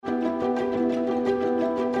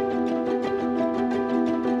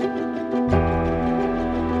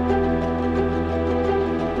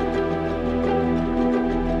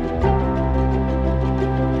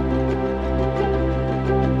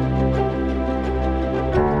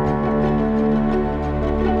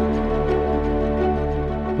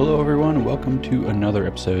Hello, everyone, and welcome to another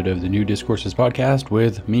episode of the New Discourses podcast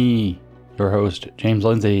with me, your host, James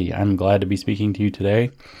Lindsay. I'm glad to be speaking to you today,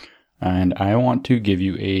 and I want to do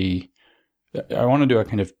a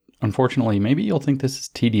kind of, unfortunately, maybe you'll think this is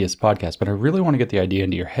tedious podcast, but I really want to get the idea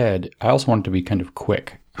into your head. I also want it to be kind of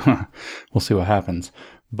quick. We'll see what happens.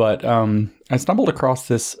 But I stumbled across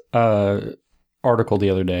this article the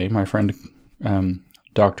other day. My friend,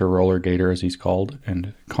 Dr. Roller Gator, as he's called,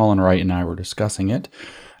 and Colin Wright and I were discussing it.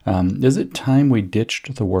 Is it time we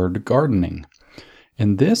ditched the word gardening?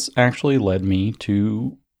 And this actually led me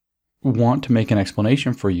to want to make an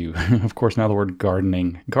explanation for you. Of course, now the word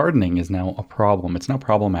gardening is now a problem. It's now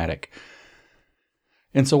problematic.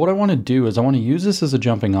 And so what I want to do is I want to use this as a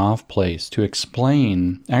jumping off place to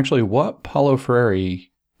explain actually what Paulo Freire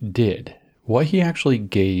did, what he actually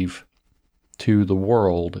gave to the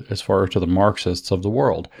world as far as to the Marxists of the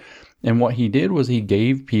world. And what he did was he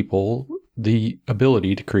gave people the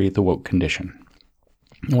ability to create the woke condition.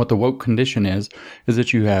 And what the woke condition is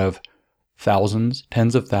that you have thousands,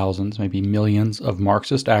 tens of thousands, maybe millions of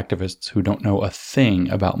Marxist activists who don't know a thing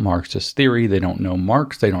about Marxist theory. They don't know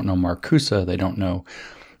Marx. They don't know Marcuse. They don't know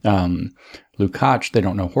Lukács. They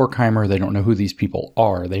don't know Horkheimer. They don't know who these people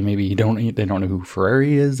are. They don't know who Freire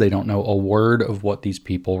is. They don't know a word of what these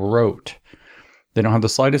people wrote. They don't have the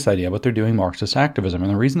slightest idea, but they're doing Marxist activism.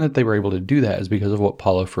 And the reason that they were able to do that is because of what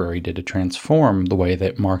Paulo Freire did to transform the way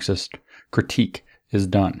that Marxist critique is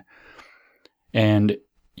done. And,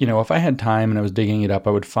 if I had time and I was digging it up,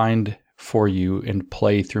 I would find for you and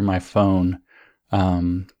play through my phone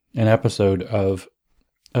an episode of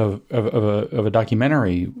a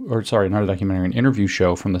documentary, not a documentary, an interview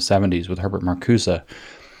show from the 70s with Herbert Marcuse.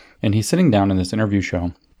 And he's sitting down in this interview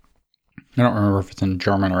show. I don't remember if it's in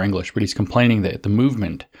German or English, but he's complaining that the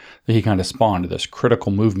movement that he kind of spawned, this critical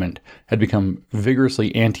movement, had become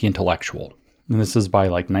vigorously anti-intellectual. And this is by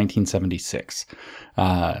 1976,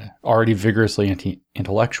 already vigorously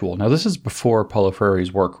anti-intellectual. Now, this is before Paulo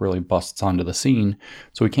Freire's work really busts onto the scene,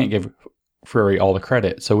 so we can't give Freire all the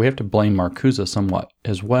credit. So we have to blame Marcuse somewhat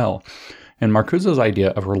as well. And Marcuse's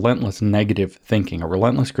idea of relentless negative thinking, a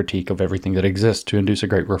relentless critique of everything that exists to induce a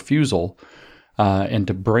great refusal, and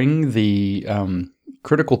to bring the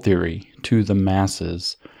critical theory to the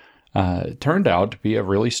masses, turned out to be a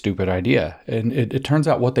really stupid idea. And it turns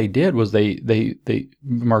out what they did was they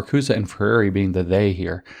Marcuse and Freire being the they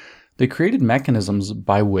here, they created mechanisms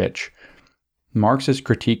by which Marxist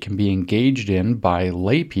critique can be engaged in by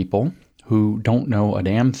lay people who don't know a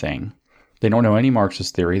damn thing. They don't know any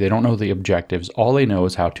Marxist theory. They don't know the objectives. All they know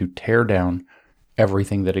is how to tear down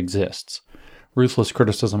everything that exists. Ruthless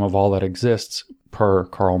criticism of all that exists, per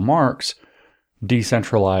Karl Marx,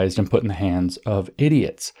 decentralized and put in the hands of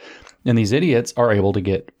idiots. And these idiots are able to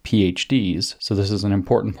get PhDs. So this is an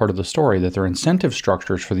important part of the story, that there are incentive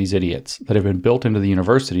structures for these idiots that have been built into the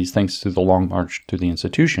universities thanks to the long march through the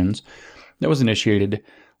institutions that was initiated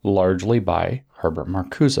largely by Herbert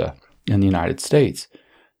Marcuse in the United States.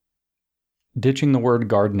 Ditching the word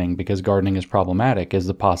gardening because gardening is problematic is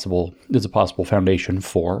a possible foundation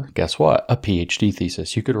for, guess what, a PhD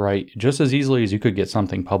thesis. You could write just as easily as you could get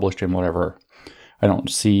something published in whatever. I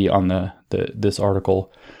don't see on this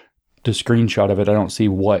article, the screenshot of it, I don't see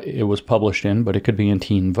what it was published in, but it could be in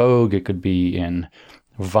Teen Vogue, it could be in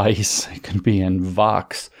Vice, it could be in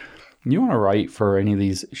Vox. You want to write for any of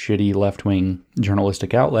these shitty left-wing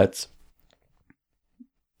journalistic outlets,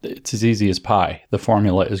 it's as easy as pie. The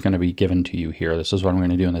formula is going to be given to you here. This is what I'm going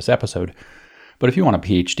to do in this episode. But if you want a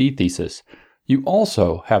PhD thesis, you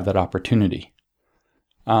also have that opportunity.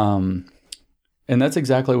 And that's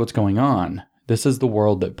exactly what's going on. This is the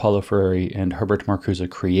world that Paulo Freire and Herbert Marcuse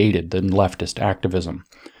created, the leftist activism,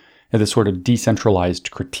 and this sort of decentralized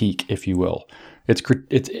critique, if you will.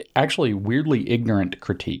 It's actually weirdly ignorant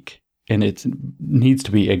critique, and it needs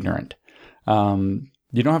to be ignorant.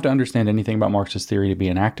 You don't have to understand anything about Marxist theory to be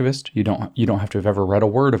an activist. You don't have to have ever read a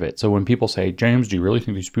word of it. So when people say, James, do you really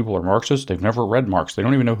think these people are Marxists? They've never read Marx. They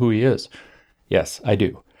don't even know who he is. Yes, I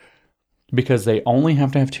do. Because they only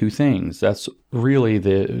have to have two things. That's really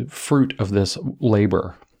the fruit of this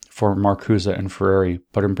labor for Marcuse and Freire,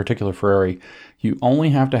 but in particular Freire. You only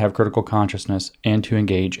have to have critical consciousness and to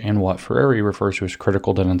engage in what Freire refers to as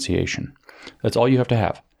critical denunciation. That's all you have to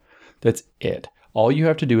have. That's it. All you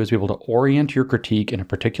have to do is be able to orient your critique in a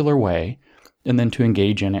particular way and then to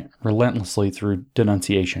engage in it relentlessly through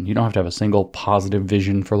denunciation. You don't have to have a single positive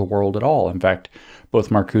vision for the world at all. In fact, both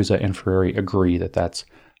Marcuse and Freire agree that that's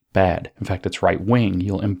bad. In fact, it's right-wing.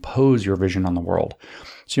 You'll impose your vision on the world.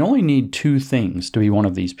 So you only need two things to be one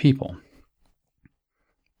of these people.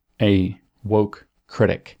 A woke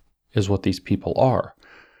critic is what these people are.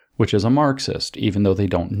 which is a Marxist, even though they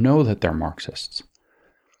don't know that they're Marxists.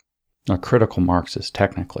 A critical Marxist,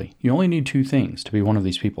 technically. You only need two things to be one of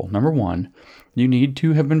these people. Number one, you need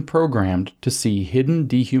to have been programmed to see hidden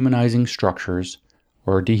dehumanizing structures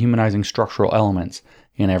or dehumanizing structural elements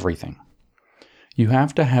in everything. You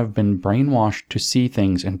have to have been brainwashed to see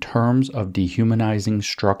things in terms of dehumanizing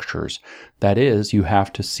structures. That is, you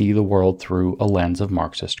have to see the world through a lens of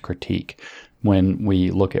Marxist critique. When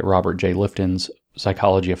we look at Robert J. Lifton's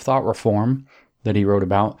Psychology of Thought Reform that he wrote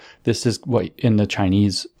about, this is what in the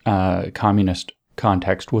Chinese communist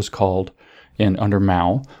context was called, and under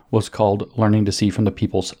Mao, was called learning to see from the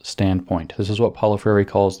people's standpoint. This is what Paulo Freire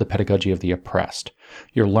calls the pedagogy of the oppressed.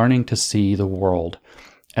 You're learning to see the world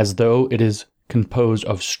as though it is composed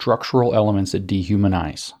of structural elements that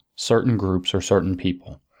dehumanize certain groups or certain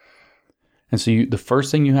people. And so the first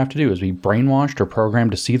thing you have to do is be brainwashed or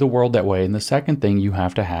programmed to see the world that way. And the second thing you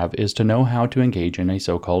have to have is to know how to engage in a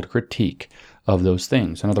so-called critique of those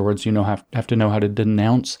things. In other words, you have to know how to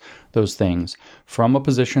denounce those things from a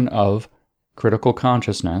position of critical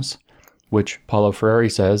consciousness, which Paulo Freire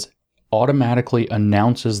says automatically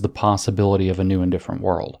announces the possibility of a new and different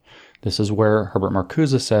world. This is where Herbert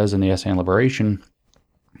Marcuse says in the Essay on Liberation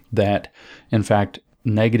that, in fact,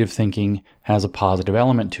 negative thinking has a positive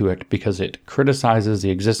element to it because it criticizes the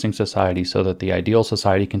existing society so that the ideal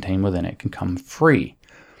society contained within it can come free.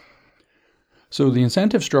 So the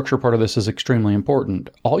incentive structure part of this is extremely important.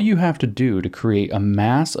 All you have to do to create a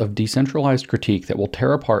mass of decentralized critique that will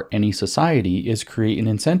tear apart any society is create an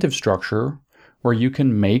incentive structure where you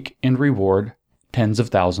can make and reward tens of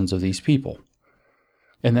thousands of these people.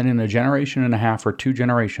 And then in a generation and a half or 2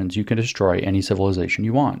 generations, you can destroy any civilization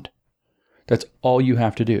you want. That's all you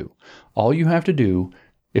have to do. All you have to do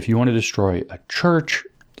if you want to destroy a church,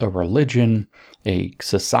 a religion, a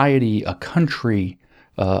society, a country,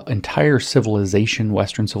 entire civilization,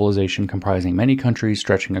 Western civilization comprising many countries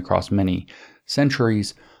stretching across many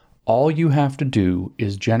centuries, all you have to do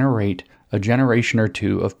is generate a generation or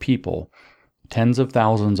 2 of people, tens of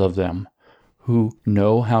thousands of them, who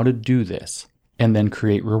know how to do this, and then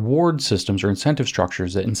create reward systems or incentive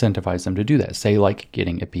structures that incentivize them to do that, say like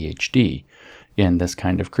getting a PhD in this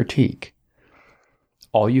kind of critique.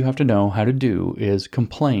 All you have to know how to do is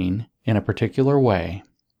complain in a particular way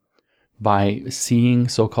by seeing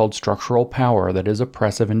so-called structural power that is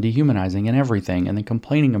oppressive and dehumanizing in everything, and then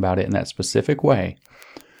complaining about it in that specific way.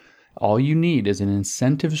 All you need is an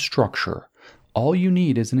incentive structure. All you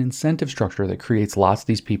need is an incentive structure that creates lots of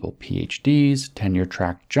these people, PhDs,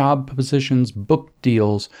 tenure-track job positions, book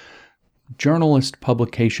deals, journalist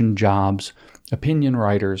publication jobs, opinion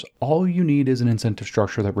writers. All you need is an incentive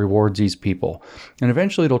structure that rewards these people. And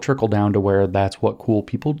eventually it'll trickle down to where that's what cool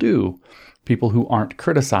people do. People who aren't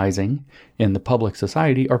criticizing in the public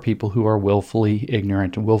society are people who are willfully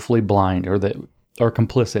ignorant and willfully blind, or that are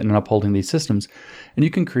complicit in upholding these systems. And you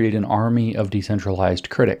can create an army of decentralized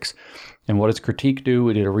critics. And what does critique do?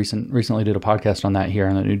 We recently did a podcast on that here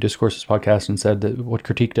on the New Discourses podcast, and said that what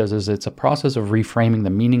critique does is it's a process of reframing the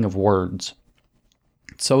meaning of words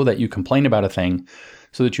so that you complain about a thing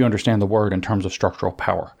so that you understand the word in terms of structural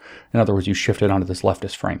power. In other words, you shift it onto this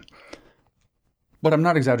leftist frame. But I'm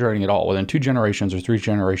not exaggerating at all. Within 2 generations or 3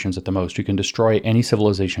 generations at the most, you can destroy any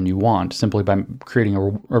civilization you want simply by creating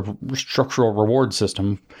a structural reward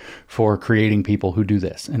system for creating people who do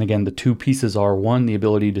this. And again, the 2 pieces are, 1, the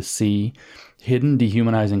ability to see hidden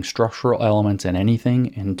dehumanizing structural elements in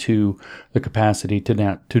anything, and 2, the capacity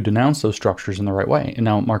to denounce those structures in the right way. And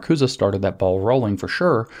now Marcuse started that ball rolling for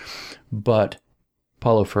sure, but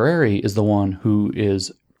Paulo Freire is the one who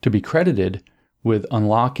is to be credited with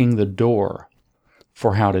unlocking the door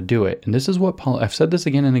for how to do it. And this is what I've said this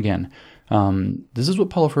again and again. This is what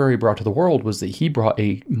Paulo Freire brought to the world, was that he brought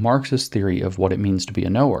a Marxist theory of what it means to be a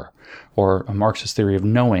knower, or a Marxist theory of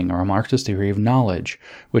knowing, or a Marxist theory of knowledge,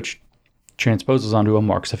 which transposes onto a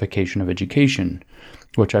Marxification of education,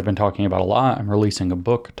 which I've been talking about a lot. I'm releasing a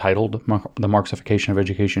book titled The Marxification of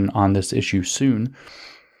Education on this issue soon.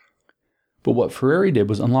 But what Freire did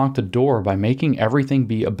was unlock the door by making everything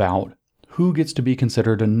be about who gets to be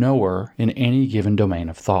considered a knower in any given domain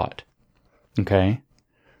of thought. Okay?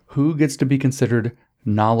 Who gets to be considered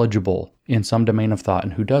knowledgeable in some domain of thought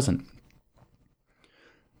and who doesn't?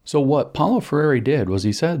 So what Paulo Freire did was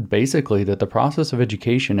he said basically that the process of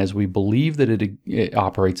education, as we believe that it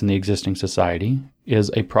operates in the existing society, is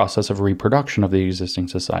a process of reproduction of the existing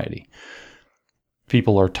society.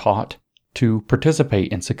 People are taught to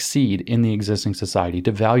participate and succeed in the existing society,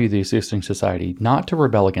 to value the existing society, not to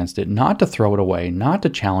rebel against it, not to throw it away, not to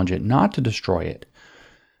challenge it, not to destroy it.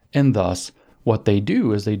 And thus, What they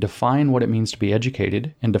do is they define what it means to be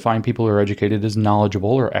educated and define people who are educated as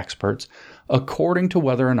knowledgeable or experts according to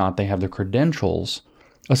whether or not they have the credentials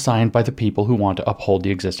assigned by the people who want to uphold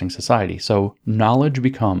the existing society. So knowledge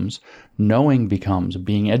becomes, knowing becomes,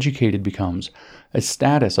 being educated becomes a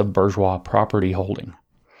status of bourgeois property holding.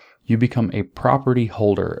 You become a property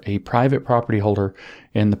holder, a private property holder,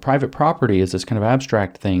 and the private property is this kind of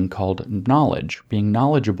abstract thing called knowledge, being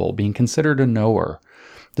knowledgeable, being considered a knower.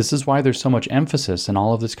 This is why there's so much emphasis in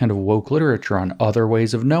all of this kind of woke literature on other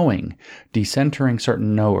ways of knowing, decentering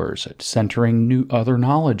certain knowers, centering new other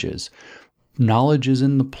knowledges. Knowledge is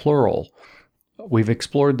in the plural. We've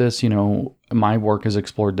explored this, my work has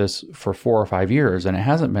explored this for 4 or 5 years, and it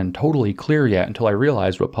hasn't been totally clear yet until I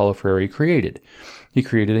realized what Paulo Freire created. He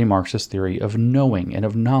created a Marxist theory of knowing and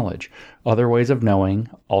of knowledge. Other ways of knowing,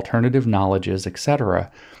 alternative knowledges, etc.,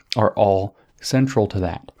 are all central to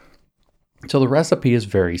that. So the recipe is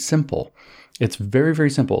very simple. It's very, very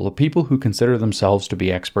simple. The people who consider themselves to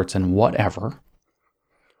be experts in whatever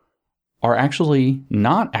are actually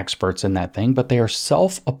not experts in that thing, but they are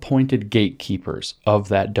self-appointed gatekeepers of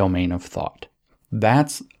that domain of thought.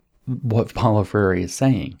 That's what Paulo Freire is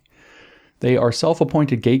saying. They are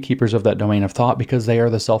self-appointed gatekeepers of that domain of thought because they are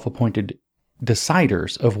the self-appointed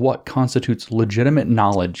deciders of what constitutes legitimate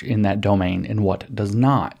knowledge in that domain and what does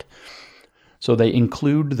not. So they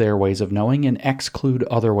include their ways of knowing and exclude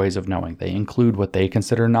other ways of knowing. They include what they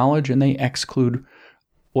consider knowledge and they exclude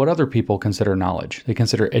what other people consider knowledge. They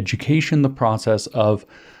consider education the process of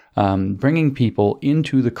bringing people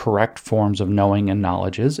into the correct forms of knowing and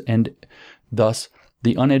knowledges, and thus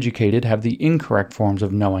the uneducated have the incorrect forms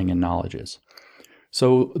of knowing and knowledges.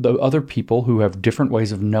 So the other people who have different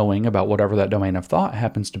ways of knowing about whatever that domain of thought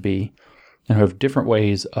happens to be, and who have different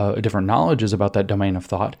ways, different knowledges about that domain of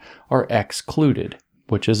thought, are excluded,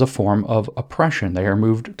 which is a form of oppression. They are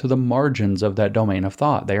moved to the margins of that domain of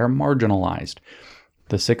thought. They are marginalized.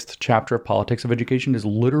 The 6th chapter of Politics of Education is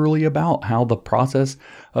literally about how the process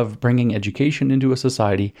of bringing education into a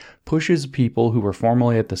society pushes people who were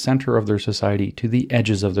formerly at the center of their society to the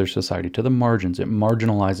edges of their society, to the margins. It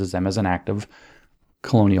marginalizes them as an act of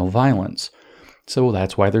colonial violence. So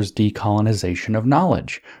that's why there's decolonization of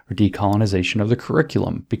knowledge, or decolonization of the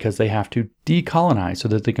curriculum, because they have to decolonize so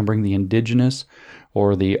that they can bring the indigenous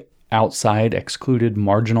or the outside, excluded,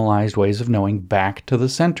 marginalized ways of knowing back to the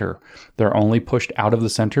center. They're only pushed out of the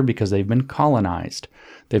center because they've been colonized.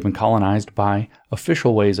 They've been colonized by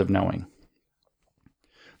official ways of knowing.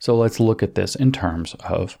 So let's look at this in terms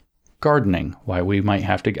of gardening, why we might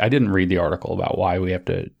have to, I didn't read the article about why we have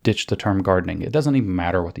to ditch the term gardening. It doesn't even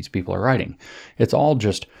matter what these people are writing. It's all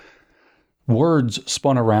just words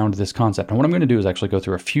spun around this concept. And what I'm going to do is actually go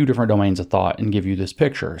through a few different domains of thought and give you this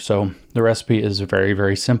picture. So the recipe is very,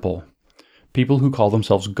 very simple. People who call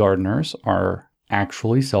themselves gardeners are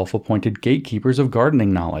actually self-appointed gatekeepers of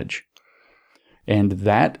gardening knowledge. And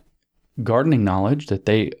that gardening knowledge that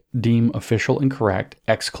they deem official and correct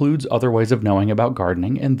excludes other ways of knowing about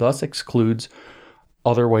gardening, and thus excludes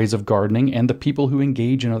other ways of gardening and the people who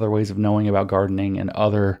engage in other ways of knowing about gardening and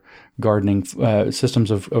other gardening systems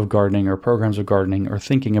of gardening or programs of gardening or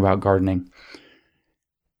thinking about gardening.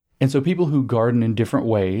 And so people who garden in different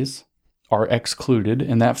ways are excluded,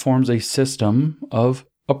 and that forms a system of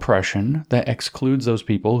oppression that excludes those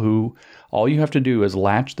people who all you have to do is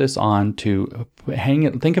latch this on to hang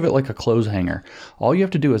it. Think of it like a clothes hanger. All you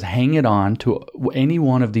have to do is hang it on to any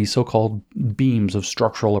one of these so-called beams of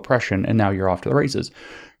structural oppression, and now you're off to the races.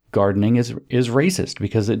 Gardening is racist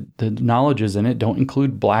because the knowledges in it don't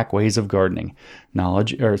include black ways of gardening.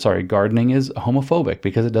 Gardening is homophobic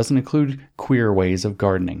because it doesn't include queer ways of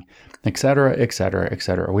gardening, etc., etc.,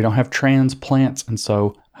 etc. We don't have transplants, and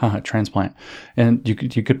so transplant. And you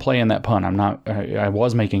could play in that pun. I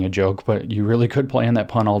was making a joke, but you really could play in that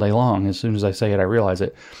pun all day long. As soon as I say it, I realize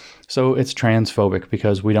it. So it's transphobic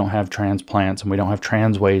because we don't have transplants and we don't have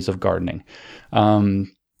trans ways of gardening.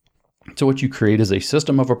 So what you create is a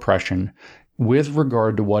system of oppression with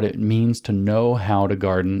regard to what it means to know how to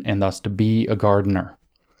garden and thus to be a gardener.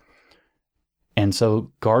 And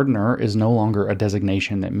so gardener is no longer a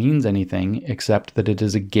designation that means anything except that it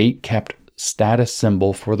is a gate-kept status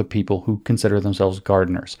symbol for the people who consider themselves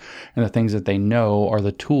gardeners. And the things that they know are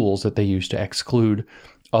the tools that they use to exclude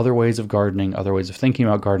other ways of gardening, other ways of thinking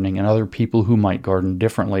about gardening, and other people who might garden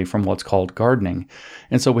differently from what's called gardening.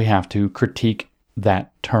 And so we have to critique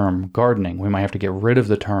that term gardening. We might have to get rid of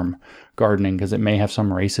the term gardening because it may have some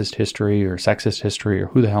racist history or sexist history or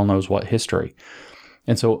who the hell knows what history.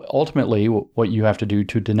 And so ultimately what you have to do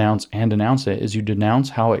to denounce and denounce it is you denounce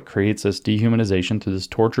how it creates this dehumanization through this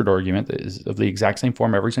tortured argument that is of the exact same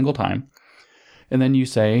form every single time. And then you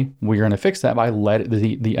say, we're going to fix that by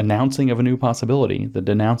the announcing of a new possibility, the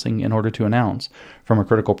denouncing in order to announce from a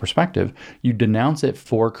critical perspective. You denounce it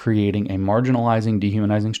for creating a marginalizing,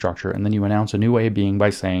 dehumanizing structure, and then you announce a new way of being by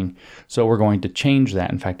saying, so we're going to change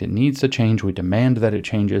that. In fact, it needs to change. We demand that it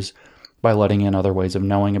changes by letting in other ways of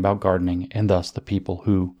knowing about gardening, and thus the people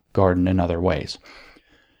who garden in other ways.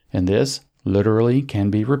 And this literally can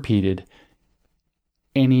be repeated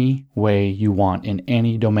any way you want, in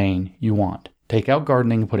any domain you want. Take out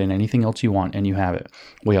gardening, put in anything else you want, and you have it.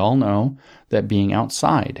 We all know that being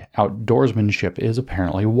outside, outdoorsmanship, is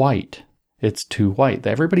apparently white. It's too white.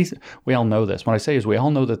 We all know this. What I say is we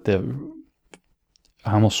all know that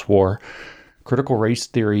I almost swore, critical race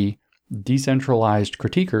theory, decentralized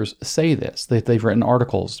critiquers say this. They've written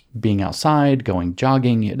articles, being outside, going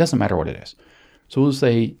jogging, it doesn't matter what it is. So we'll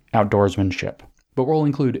say outdoorsmanship. But we'll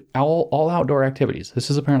include all outdoor activities.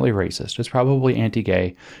 This is apparently racist. It's probably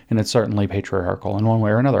anti-gay, and it's certainly patriarchal in one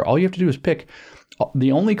way or another. All you have to do is pick.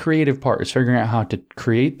 The only creative part is figuring out how to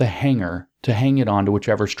create the hanger to hang it onto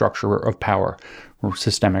whichever structure of power.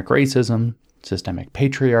 Systemic racism, systemic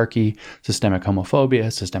patriarchy, systemic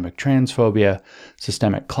homophobia, systemic transphobia,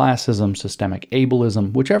 systemic classism, systemic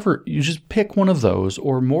ableism, whichever. You just pick one of those,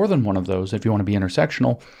 or more than one of those if you want to be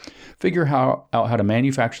intersectional. Figure out how to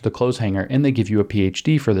manufacture the clothes hanger, and they give you a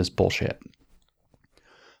PhD for this bullshit.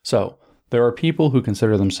 So there are people who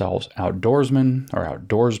consider themselves outdoorsmen or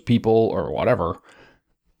outdoors people or whatever,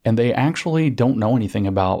 and they actually don't know anything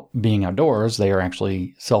about being outdoors. They are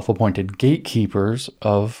actually self-appointed gatekeepers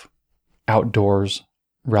of outdoors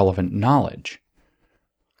relevant knowledge.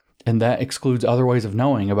 And that excludes other ways of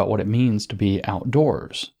knowing about what it means to be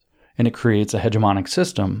outdoors. And it creates a hegemonic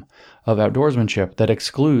system of outdoorsmanship that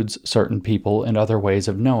excludes certain people and other ways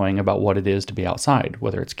of knowing about what it is to be outside,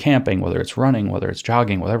 whether it's camping, whether it's running, whether it's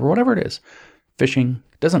jogging, whatever it is, fishing,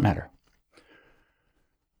 doesn't matter.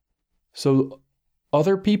 So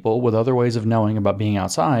other people with other ways of knowing about being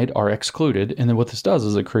outside are excluded, and then what this does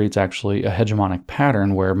is it creates actually a hegemonic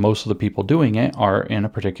pattern where most of the people doing it are in a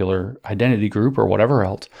particular identity group or whatever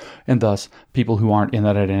else, and thus people who aren't in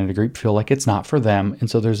that identity group feel like it's not for them, and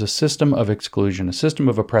so there's a system of exclusion, a system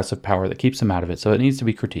of oppressive power that keeps them out of it, so it needs to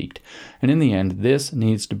be critiqued. And in the end, this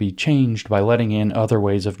needs to be changed by letting in other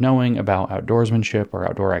ways of knowing about outdoorsmanship or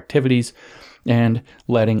outdoor activities, and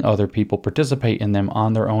letting other people participate in them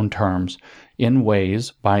on their own terms in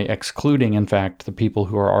ways by excluding, in fact, the people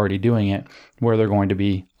who are already doing it, where they're going to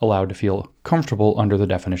be allowed to feel comfortable under the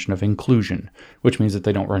definition of inclusion, which means that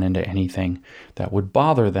they don't run into anything that would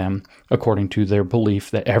bother them according to their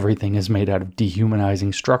belief that everything is made out of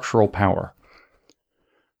dehumanizing structural power.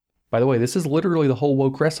 By the way, this is literally the whole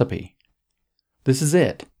woke recipe. This is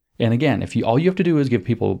it. And again, all you have to do is give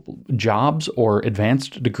people jobs or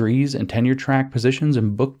advanced degrees and tenure track positions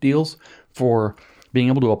and book deals for being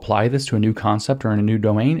able to apply this to a new concept or in a new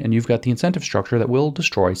domain, and you've got the incentive structure that will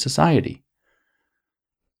destroy society.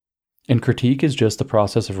 And critique is just the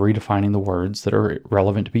process of redefining the words that are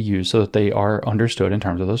relevant to be used so that they are understood in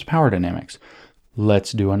terms of those power dynamics.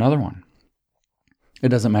 Let's do another one. It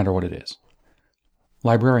doesn't matter what it is.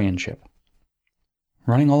 Librarianship.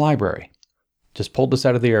 Running a library. Just pulled this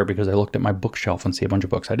out of the air because I looked at my bookshelf and see a bunch of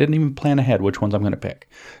books. I didn't even plan ahead which ones I'm going to pick.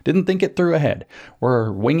 Didn't think it through ahead. We're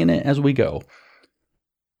winging it as we go.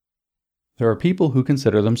 There are people who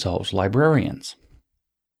consider themselves librarians,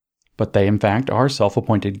 but they in fact are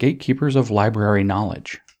self-appointed gatekeepers of library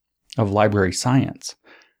knowledge, of library science.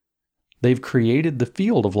 They've created the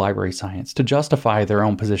field of library science to justify their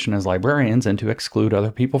own position as librarians and to exclude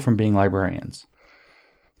other people from being librarians.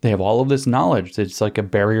 They have all of this knowledge that's like a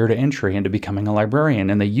barrier to entry into becoming a librarian,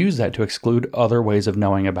 and they use that to exclude other ways of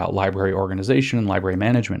knowing about library organization and library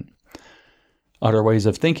management. Other ways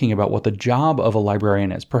of thinking about what the job of a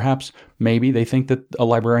librarian is. Perhaps, maybe they think that a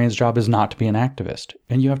librarian's job is not to be an activist,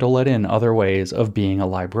 and you have to let in other ways of being a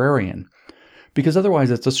librarian. Because otherwise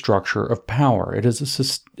it's a structure of power. It is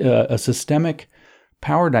a systemic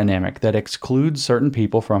power dynamic that excludes certain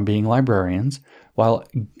people from being librarians while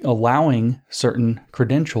allowing certain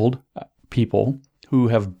credentialed people who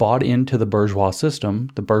have bought into the bourgeois system,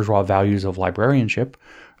 the bourgeois values of librarianship,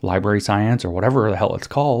 library science, or whatever the hell it's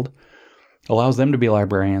called, allows them to be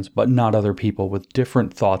librarians, but not other people with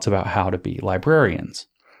different thoughts about how to be librarians.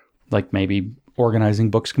 Like maybe organizing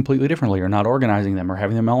books completely differently, or not organizing them, or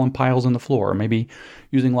having them all in piles on the floor, or maybe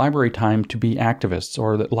using library time to be activists,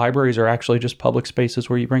 or that libraries are actually just public spaces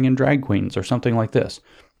where you bring in drag queens, or something like this.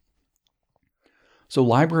 So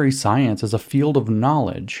library science as a field of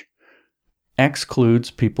knowledge excludes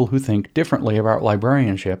people who think differently about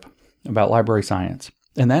librarianship, about library science.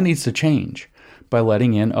 And that needs to change. by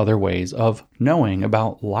letting in other ways of knowing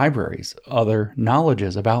about libraries, other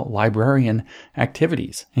knowledges about librarian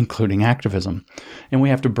activities, including activism. And we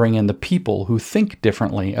have to bring in the people who think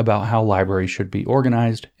differently about how libraries should be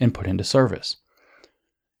organized and put into service.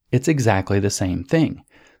 It's exactly the same thing.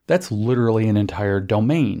 That's literally an entire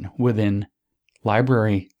domain within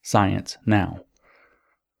library science now.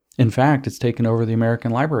 In fact, it's taken over the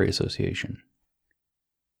American Library Association.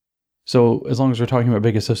 So as long as we're talking about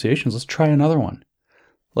big associations, let's try another one.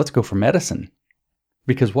 Let's go for medicine.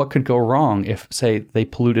 Because what could go wrong if, say, they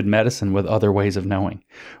polluted medicine with other ways of knowing?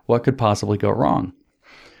 What could possibly go wrong?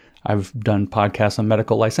 I've done podcasts on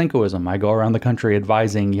medical Lysenkoism. I go around the country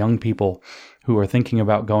advising young people who are thinking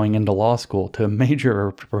about going into law school to major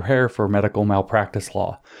or prepare for medical malpractice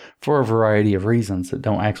law for a variety of reasons that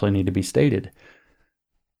don't actually need to be stated.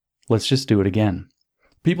 Let's just do it again.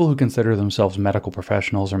 People who consider themselves medical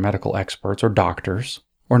professionals or medical experts or doctors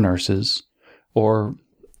or nurses or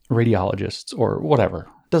radiologists or whatever,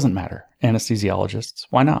 doesn't matter, anesthesiologists,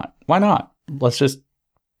 why not? Why not? Let's just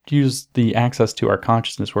use the access to our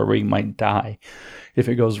consciousness where we might die if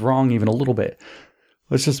it goes wrong even a little bit.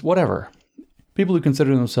 Let's just, whatever. People who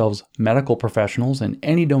consider themselves medical professionals in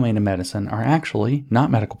any domain of medicine are actually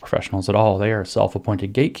not medical professionals at all. They are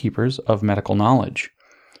self-appointed gatekeepers of medical knowledge.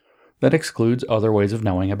 That excludes other ways of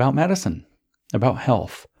knowing about medicine, about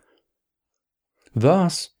health.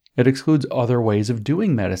 Thus, it excludes other ways of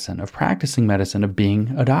doing medicine, of practicing medicine, of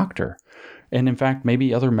being a doctor. And in fact,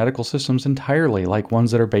 maybe other medical systems entirely, like ones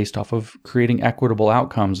that are based off of creating equitable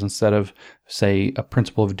outcomes instead of, say, a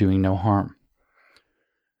principle of doing no harm.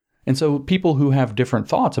 And so people who have different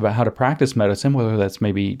thoughts about how to practice medicine, whether that's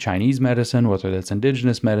maybe Chinese medicine, whether that's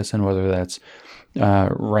indigenous medicine, whether that's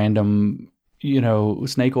random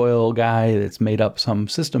snake oil guy that's made up some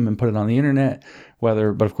system and put it on the internet,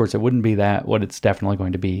 but of course it wouldn't be that. What it's definitely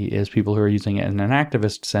going to be is people who are using it in an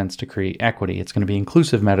activist sense to create equity. It's going to be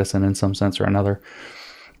inclusive medicine in some sense or another.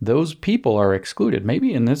 Those people are excluded.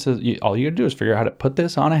 Maybe, and this is, all you gotta do is figure out how to put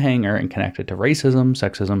this on a hanger and connect it to racism,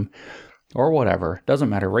 sexism, or whatever. Doesn't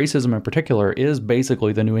matter. Racism in particular is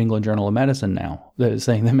basically the New England Journal of Medicine now. That is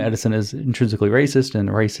saying that medicine is intrinsically racist and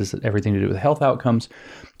racist has everything to do with health outcomes.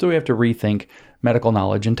 So we have to rethink medical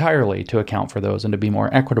knowledge entirely to account for those and to be more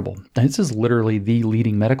equitable. And this is literally the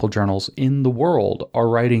leading medical journals in the world are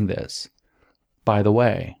writing this, by the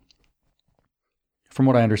way. From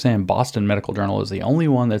what I understand, Boston Medical Journal is the only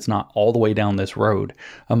one that's not all the way down this road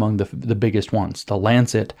among the biggest ones. The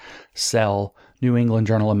Lancet, Cell, New England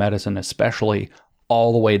Journal of Medicine, especially,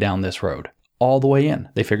 all the way down this road, all the way in.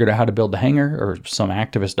 They figured out how to build the hanger, or some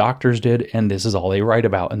activist doctors did, and this is all they write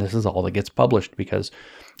about, and this is all that gets published because,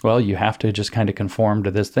 well, you have to just kind of conform to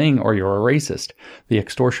this thing or you're a racist. The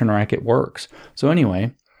extortion racket works. So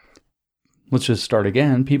anyway, let's just start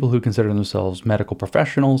again. People who consider themselves medical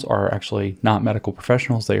professionals are actually not medical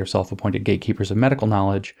professionals. They are self-appointed gatekeepers of medical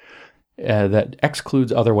knowledge. That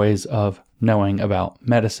excludes other ways of knowing about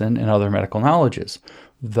medicine and other medical knowledges,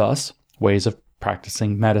 thus ways of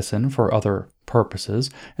practicing medicine for other purposes,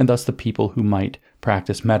 and thus the people who might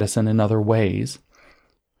practice medicine in other ways,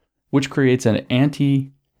 which creates an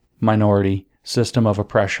anti-minority system of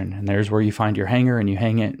oppression. And there's where you find your hanger and you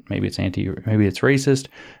hang it. Maybe it's racist,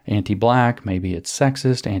 anti-black, maybe it's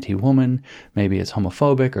sexist, anti-woman, maybe it's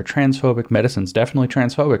homophobic or transphobic. Medicine's definitely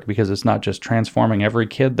transphobic because it's not just transforming every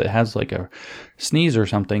kid that has like a sneeze or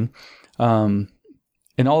something. And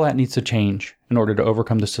all that needs to change in order to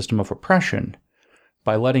overcome the system of oppression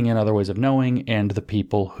by letting in other ways of knowing and the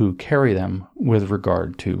people who carry them with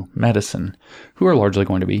regard to medicine, who are largely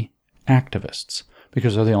going to be activists,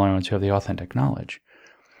 because they're the only ones who have the authentic knowledge.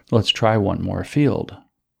 Let's try one more field.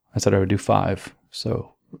 I said I would do 5,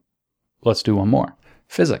 so let's do one more.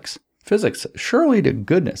 Physics. Physics. Surely to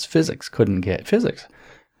goodness, physics couldn't get physics.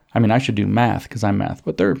 I mean, I should do math because I'm math,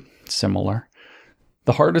 but they're similar.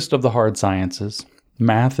 The hardest of the hard sciences.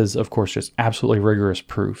 Math is, of course, just absolutely rigorous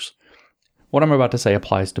proofs. What I'm about to say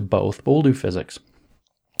applies to both, but we'll do physics.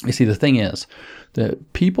 You see, the thing is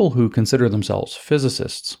that people who consider themselves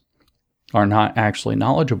physicists are not actually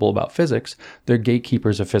knowledgeable about physics. They're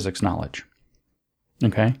gatekeepers of physics knowledge.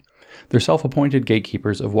 Okay? They're self-appointed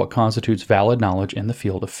gatekeepers of what constitutes valid knowledge in the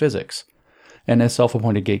field of physics. And as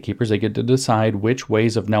self-appointed gatekeepers, they get to decide which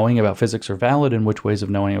ways of knowing about physics are valid and which ways of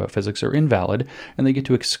knowing about physics are invalid. And they get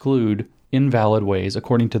to exclude invalid ways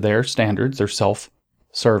according to their standards, their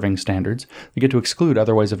self-serving standards. They get to exclude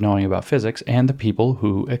other ways of knowing about physics and the people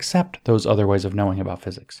who accept those other ways of knowing about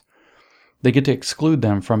physics. They get to exclude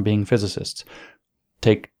them from being physicists.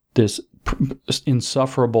 Take this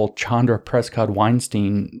insufferable Chandra Prescott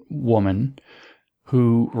Weinstein woman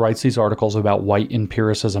who writes these articles about white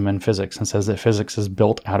empiricism in physics and says that physics is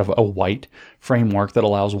built out of a white framework that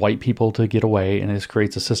allows white people to get away, and this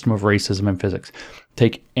creates a system of racism in physics.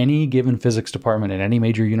 Take any given physics department at any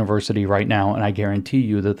major university right now, and I guarantee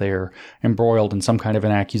you that they are embroiled in some kind of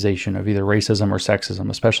an accusation of either racism or sexism,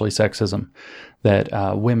 especially sexism, that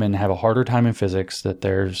women have a harder time in physics, that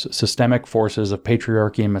there's systemic forces of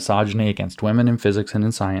patriarchy and misogyny against women in physics and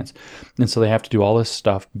in science. And so they have to do all this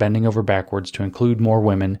stuff bending over backwards to include more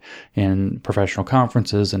women in professional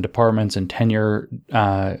conferences and departments and tenure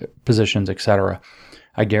positions, etc.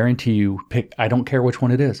 I guarantee you, I don't care which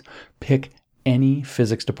one it is, pick any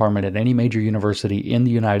physics department at any major university in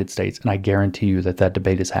the United States, and I guarantee you that that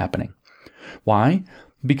debate is happening. Why?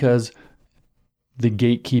 Because the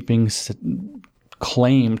gatekeeping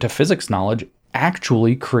claim to physics knowledge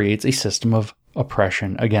actually creates a system of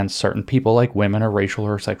oppression against certain people like women or racial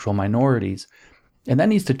or sexual minorities. And that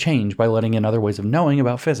needs to change by letting in other ways of knowing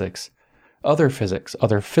about physics, other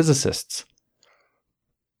physicists,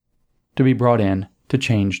 to be brought in to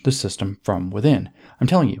change the system from within. I'm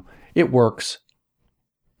telling you, it works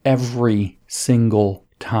every single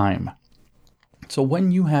time. So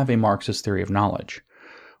when you have a Marxist theory of knowledge,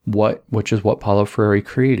 which is what Paulo Freire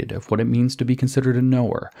created, of what it means to be considered a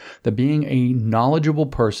knower, that being a knowledgeable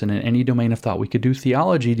person in any domain of thought, we could do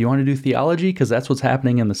theology. Do you want to do theology? Because that's what's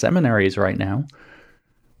happening in the seminaries right now.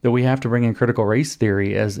 That we have to bring in critical race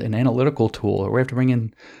theory as an analytical tool, or we have to bring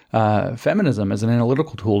in feminism as an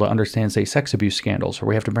analytical tool to understand, say, sex abuse scandals, or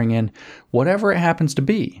we have to bring in whatever it happens to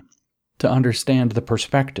be to understand the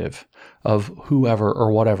perspective of whoever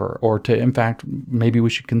or whatever, or to, in fact, maybe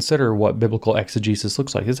we should consider what biblical exegesis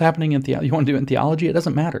looks like. It's happening in theology. You want to do it in theology? It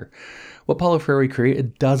doesn't matter. What Paulo Freire created,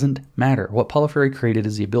 it doesn't matter. What Paulo Freire created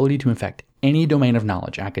is the ability to infect any domain of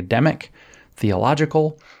knowledge, academic,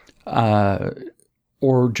 theological,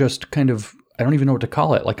 or just kind of, I don't even know what to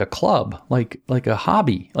call it, like a club, like a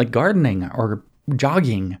hobby, like gardening or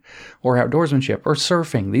jogging or outdoorsmanship or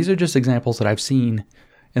surfing. These are just examples that I've seen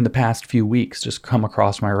in the past few weeks just come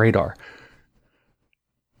across my radar.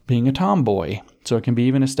 Being a tomboy, so it can be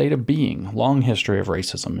even a state of being, long history of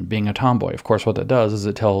racism and being a tomboy. Of course, what that does is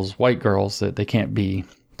it tells white girls that they can't be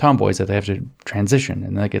tomboys, that they have to transition,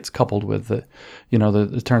 and that gets coupled with it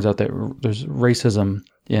turns out that there's racism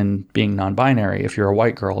in being non-binary. If you're a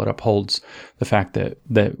white girl, it upholds the fact that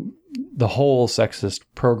the whole sexist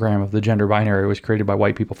program of the gender binary was created by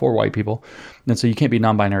white people for white people. And so you can't be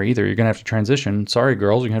non-binary either. You're going to have to transition. Sorry,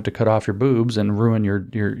 girls, you're going to have to cut off your boobs and ruin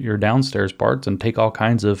your downstairs parts and take all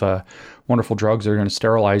kinds of wonderful drugs that are going to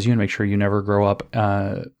sterilize you and make sure you never grow up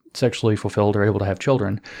sexually fulfilled or able to have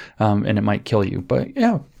children. And it might kill you. But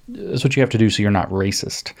yeah, that's what you have to do so you're not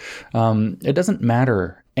racist. It doesn't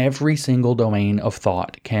matter. Every single domain of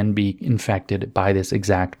thought can be infected by this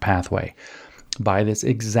exact pathway. By this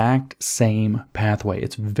exact same pathway.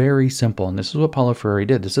 It's very simple, and this is what Paulo Freire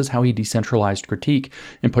did. This is how he decentralized critique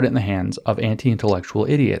and put it in the hands of anti-intellectual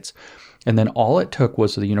idiots. And then all it took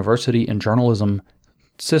was the university and journalism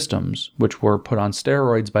systems, which were put on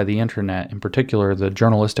steroids by the internet, in particular the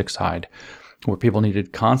journalistic side, where people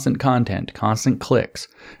needed constant content, constant clicks,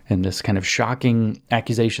 and this kind of shocking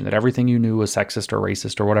accusation that everything you knew was sexist or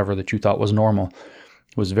racist or whatever that you thought was normal.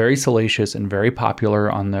 Was very salacious and very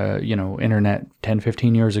popular on the internet 10,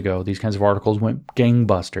 15 years ago. These kinds of articles went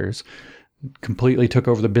gangbusters, completely took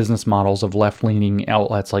over the business models of left-leaning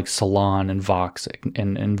outlets like Salon and Vox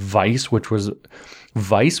and Vice,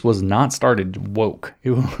 Vice was not started woke.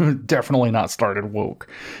 It was definitely not started woke,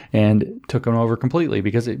 and took them over completely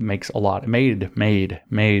because it makes made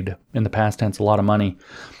in the past tense a lot of money.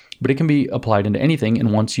 But it can be applied into anything,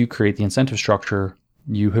 and once you create the incentive structure,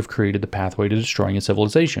 you have created the pathway to destroying a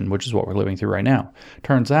civilization, which is what we're living through right now.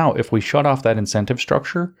 Turns out, if we shut off that incentive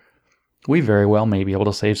structure, we very well may be able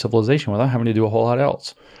to save civilization without having to do a whole lot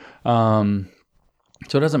else.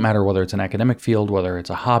 So it doesn't matter whether it's an academic field, whether it's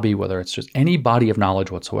a hobby, whether it's just any body of knowledge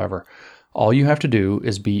whatsoever. All you have to do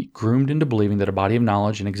is be groomed into believing that a body of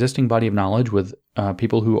knowledge, an existing body of knowledge with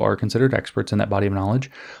people who are considered experts in that body of knowledge,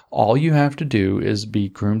 all you have to do is be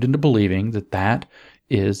groomed into believing that that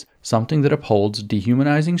is something that upholds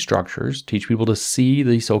dehumanizing structures, teach people to see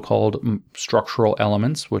the so-called structural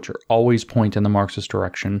elements, which are always point in the Marxist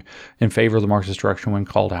direction, in favor of the Marxist direction when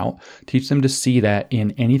called out, teach them to see that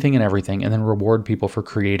in anything and everything, and then reward people for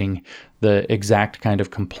creating the exact kind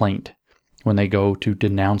of complaint when they go to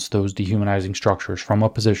denounce those dehumanizing structures from a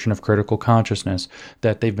position of critical consciousness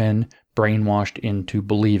that they've been brainwashed into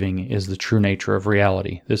believing is the true nature of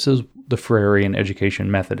reality. This is the Freirean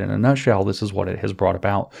education method in a nutshell. This is what it has brought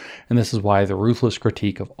about. And this is why the ruthless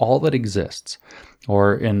critique of all that exists,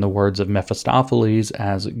 or in the words of Mephistopheles,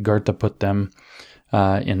 as Goethe put them,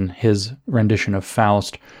 in his rendition of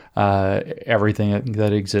Faust, everything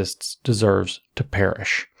that exists deserves to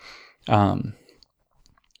perish.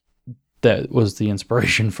 That was the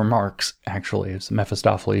inspiration for Marx, actually. It's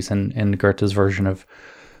Mephistopheles in Goethe's version of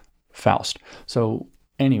Faust. So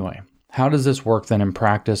anyway, how does this work then in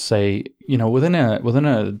practice? Say, within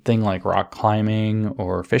a thing like rock climbing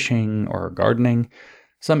or fishing or gardening,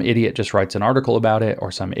 some idiot just writes an article about it,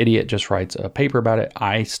 or some idiot just writes a paper about it.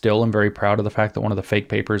 I still am very proud of the fact that one of the fake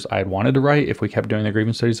papers I had wanted to write, if we kept doing the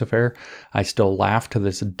Grievance Studies Affair, I still laugh to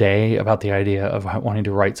this day about the idea of wanting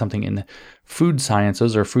to write something in the food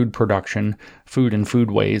sciences or food production, food and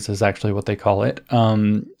food ways is actually what they call it,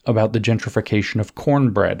 about the gentrification of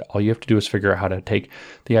cornbread. All you have to do is figure out how to take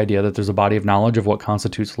the idea that there's a body of knowledge of what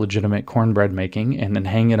constitutes legitimate cornbread making and then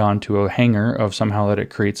hang it onto a hanger of somehow that it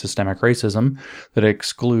creates systemic racism, that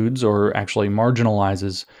excludes or actually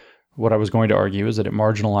marginalizes. What I was going to argue is that it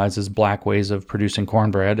marginalizes black ways of producing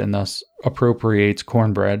cornbread and thus appropriates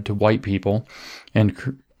cornbread to white people,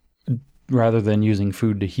 and rather than using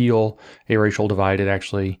food to heal a racial divide, it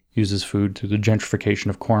actually uses food through the gentrification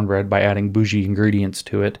of cornbread by adding bougie ingredients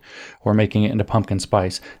to it or making it into pumpkin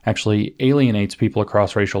spice. Actually alienates people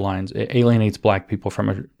across racial lines. It alienates black people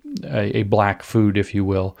from a black food, if you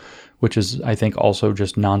will, which is, I think, also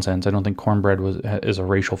just nonsense. I don't think cornbread is a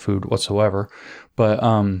racial food whatsoever. But,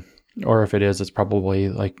 or if it is, it's probably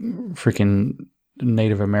like freaking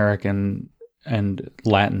Native American and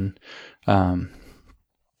Latin,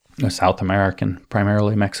 South American,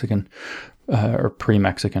 primarily Mexican, or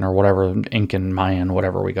pre-Mexican, or whatever, Incan, Mayan,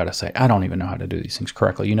 whatever we got to say. I don't even know how to do these things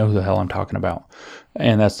correctly. You know who the hell I'm talking about.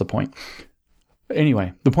 And that's the point.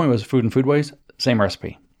 Anyway, the point was food and food ways, same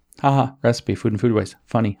recipe. Haha, recipe, food and food ways.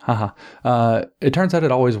 Funny, haha. It turns out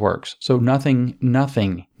it always works. So nothing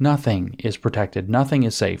is protected. Nothing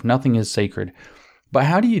is safe. Nothing is sacred. But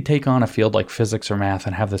how do you take on a field like physics or math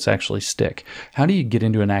and have this actually stick? How do you get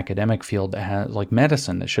into an academic field that has, like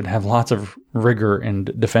medicine, that should have lots of rigor and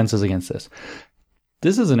defenses against this?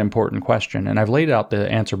 This is an important question, and I've laid out the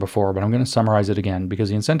answer before, but I'm going to summarize it again because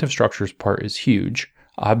the incentive structures part is huge,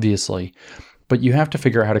 obviously, but you have to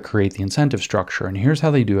figure out how to create the incentive structure, and here's how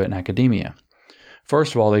they do it in academia.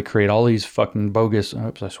 First of all, they create all these fucking bogus,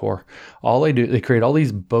 oops, I swore. They create all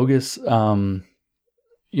these bogus,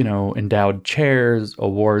 endowed chairs,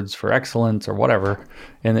 awards for excellence or whatever,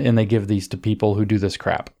 and they give these to people who do this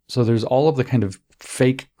crap. So there's all of the kind of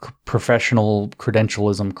fake professional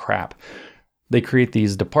credentialism crap. They create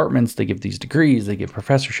these departments, they give these degrees, they give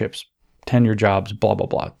professorships, tenure jobs, blah, blah,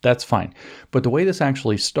 blah. That's fine. But the way this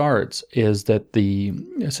actually starts is that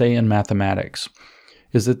say in mathematics,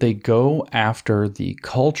 is that they go after the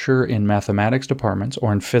culture in mathematics departments,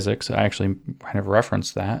 or in physics. I actually kind of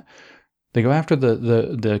referenced that. They go after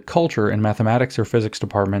the culture in mathematics or physics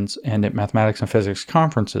departments and at mathematics and physics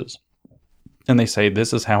conferences. And they say,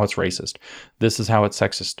 this is how it's racist. This is how it's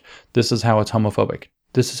sexist. This is how it's homophobic.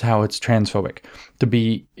 This is how it's transphobic. To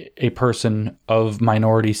be a person of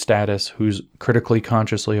minority status who's critically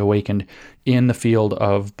consciously awakened in the field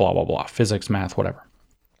of blah, blah, blah, physics, math, whatever.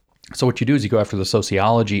 So what you do is you go after the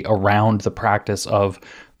sociology around the practice of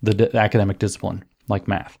the academic discipline, like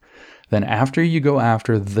math. Then after you go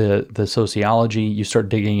after the sociology, you start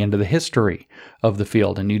digging into the history of the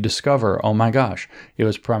field, and you discover, oh my gosh, it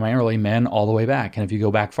was primarily men all the way back. And if you go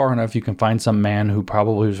back far enough, you can find some man who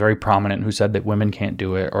probably was very prominent who said that women can't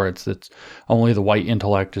do it, or it's only the white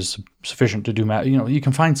intellect is sufficient to do math. You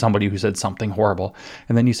can find somebody who said something horrible.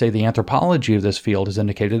 And then you say the anthropology of this field has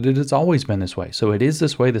indicated that it's always been this way. So it is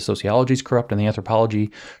this way. The sociology is corrupt, and the anthropology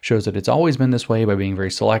shows that it's always been this way by being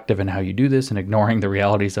very selective in how you do this and ignoring the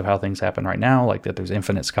realities of how things happen right now, like that there's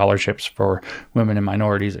infinite scholarships for women and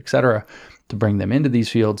minorities, etc., to bring them into these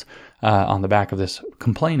fields on the back of this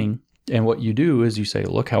complaining. And what you do is you say,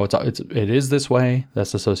 look how it is this way.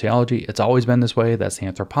 That's the sociology. It's always been this way. That's the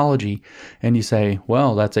anthropology. And you say,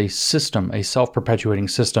 well, that's a system, a self-perpetuating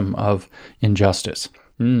system of injustice.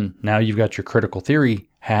 Now you've got your critical theory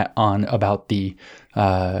hat on about the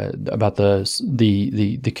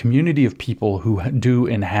community of people who do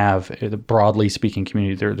and have, broadly speaking,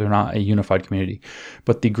 community. They're not a unified community,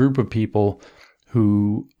 but the group of people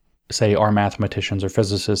who say are mathematicians or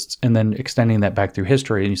physicists, and then extending that back through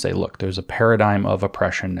history, and you say, look, there's a paradigm of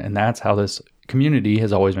oppression, and that's how this community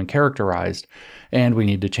has always been characterized, and we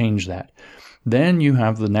need to change that. Then you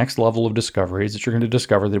have the next level of discoveries that you're going to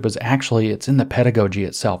discover that it's in the pedagogy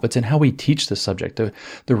itself. It's in how we teach this subject.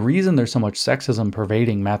 The reason there's so much sexism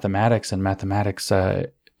pervading mathematics and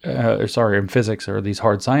in physics or these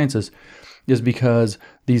hard sciences is because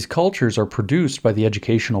these cultures are produced by the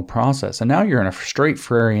educational process. And now you're in a straight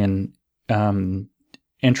Freirean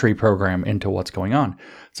entry program into what's going on.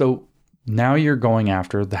 So now you're going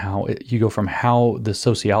after you go from how the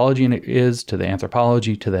sociology is to the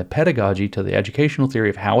anthropology to the pedagogy to the educational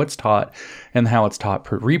theory of how it's taught, and how it's taught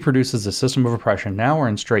reproduces a system of oppression. Now we're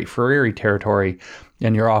in straight Freire territory,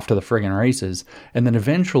 and you're off to the friggin' races. And then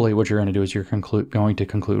eventually what you're going to do is you're going to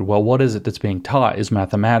conclude, well, what is it that's being taught? Is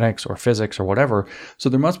mathematics or physics or whatever. So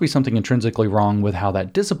there must be something intrinsically wrong with how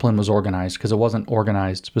that discipline was organized, because it wasn't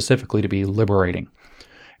organized specifically to be liberating.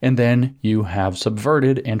 And then you have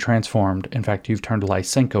subverted and transformed. In fact, you've turned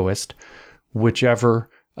Lysenkoist, whichever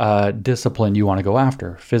discipline you want to go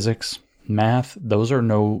after. Physics, math, those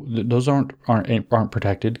aren't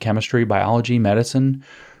protected. Chemistry, biology, medicine,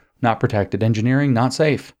 not protected. Engineering, not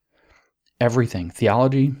safe. Everything.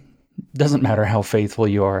 Theology, doesn't matter how faithful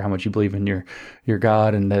you are, how much you believe in your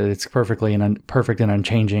God, and that it's perfect and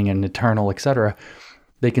unchanging and eternal, etc.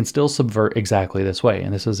 They can still subvert exactly this way.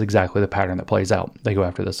 And this is exactly the pattern that plays out. They go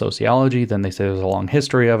after the sociology, then they say there's a long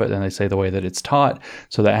history of it, then they say the way that it's taught,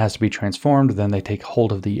 so that has to be transformed. Then they take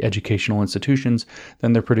hold of the educational institutions.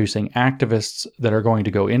 Then they're producing activists that are going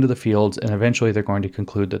to go into the fields, and eventually they're going to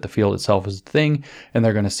conclude that the field itself is the thing, and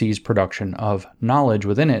they're going to seize production of knowledge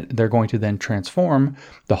within it. They're going to then transform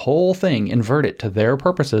the whole thing, invert it to their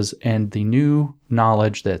purposes, and the new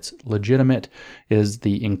knowledge that's legitimate is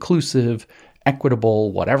the inclusive,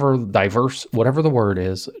 equitable, whatever, diverse, whatever the word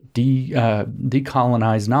is,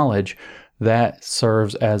 decolonized knowledge that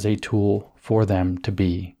serves as a tool for them to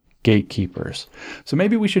be gatekeepers. So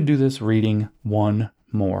maybe we should do this reading one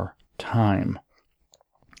more time.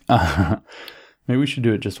 Maybe we should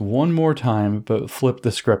do it just one more time, but flip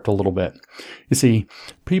the script a little bit. You see,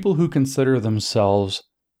 people who consider themselves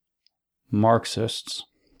Marxists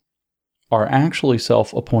are actually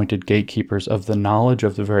self-appointed gatekeepers of the knowledge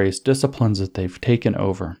of the various disciplines that they've taken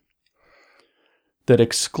over, that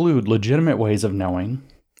exclude legitimate ways of knowing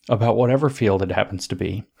about whatever field it happens to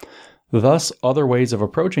be, thus other ways of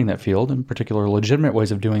approaching that field, in particular legitimate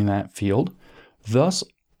ways of doing that field, thus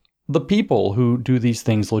the people who do these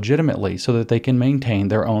things legitimately so that they can maintain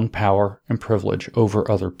their own power and privilege over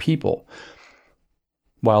other people.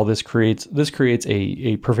 While this creates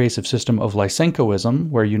a pervasive system of Lysenkoism,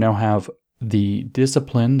 where you now have the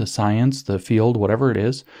discipline, the science, the field, whatever it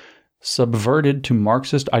is, subverted to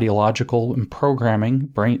Marxist ideological and programming,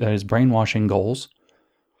 brainwashing goals,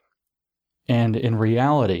 and in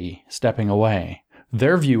reality, stepping away.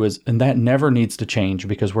 Their view is, and that never needs to change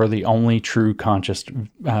because we're the only true conscious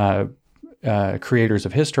creators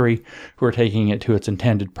of history who are taking it to its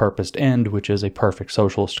intended purposed end, which is a perfect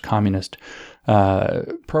socialist communist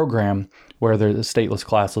program where there's a stateless,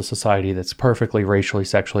 classless society that's perfectly racially,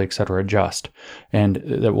 sexually, etc. just, and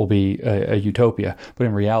that will be a utopia. But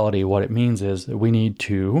in reality, what it means is that we need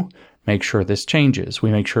to make sure this changes. We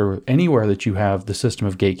make sure anywhere that you have the system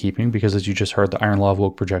of gatekeeping, because as you just heard, the iron law of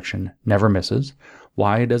woke projection never misses.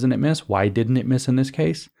 Why doesn't it miss? Why didn't it miss in this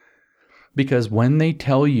case? Because when they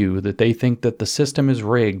tell you that they think that the system is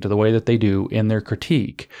rigged the way that they do in their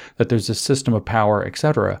critique, that there's a system of power,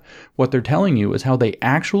 etc., what they're telling you is how they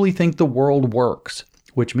actually think the world works,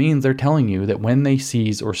 which means they're telling you that when they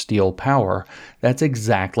seize or steal power, that's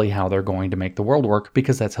exactly how they're going to make the world work,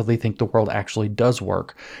 because that's how they think the world actually does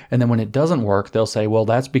work. And then when it doesn't work, they'll say, well,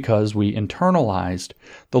 that's because we internalized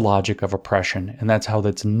the logic of oppression, and that's how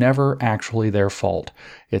that's never actually their fault.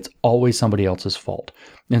 It's always somebody else's fault.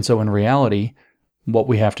 And so in reality, what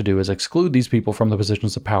we have to do is exclude these people from the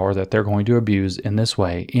positions of power that they're going to abuse in this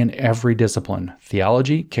way in every discipline.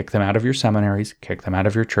 Theology, kick them out of your seminaries, kick them out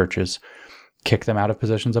of your churches, kick them out of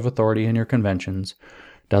positions of authority in your conventions.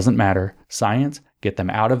 Doesn't matter. Science, get them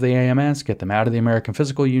out of the AMS, get them out of the American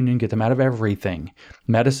Physical Union, get them out of everything.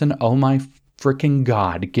 Medicine, oh my freaking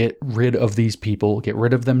God, get rid of these people, get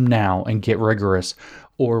rid of them now, and get rigorous,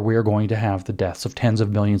 or we're going to have the deaths of tens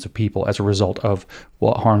of millions of people as a result of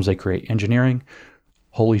what harms they create. Engineering,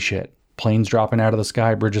 holy shit. Planes dropping out of the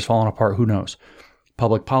sky, bridges falling apart, who knows?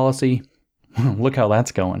 Public policy, look how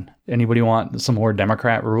that's going. Anybody want some more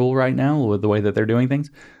Democrat rule right now with the way that they're doing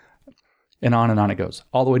things? And on it goes,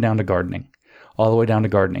 all the way down to gardening. All the way down to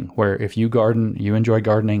gardening, where if you garden, you enjoy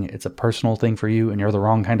gardening, it's a personal thing for you, and you're the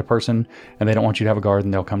wrong kind of person, and they don't want you to have a garden,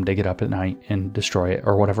 they'll come dig it up at night and destroy it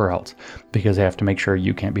or whatever else, because they have to make sure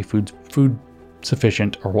you can't be food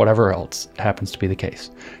sufficient or whatever else happens to be the case.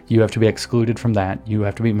 You have to be excluded from that. You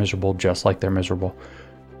have to be miserable just like they're miserable.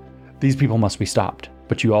 These people must be stopped,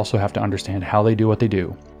 but you also have to understand how they do what they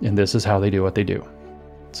do, and this is how they do what they do.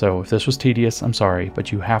 So if this was tedious, I'm sorry,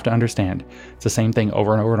 but you have to understand it's the same thing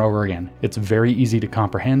over and over and over again. It's very easy to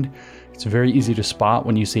comprehend. It's very easy to spot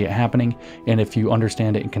when you see it happening. And if you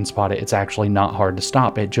understand it and can spot it, it's actually not hard to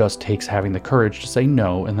stop. It just takes having the courage to say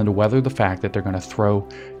no and then to weather the fact that they're going to throw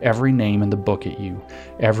every name in the book at you,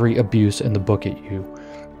 every abuse in the book at you.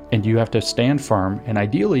 And you have to stand firm, and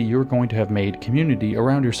ideally you're going to have made community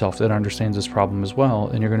around yourself that understands this problem as well,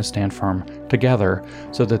 and you're going to stand firm together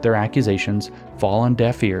so that their accusations fall on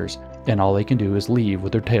deaf ears, and all they can do is leave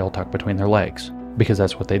with their tail tucked between their legs, because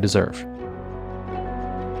that's what they deserve.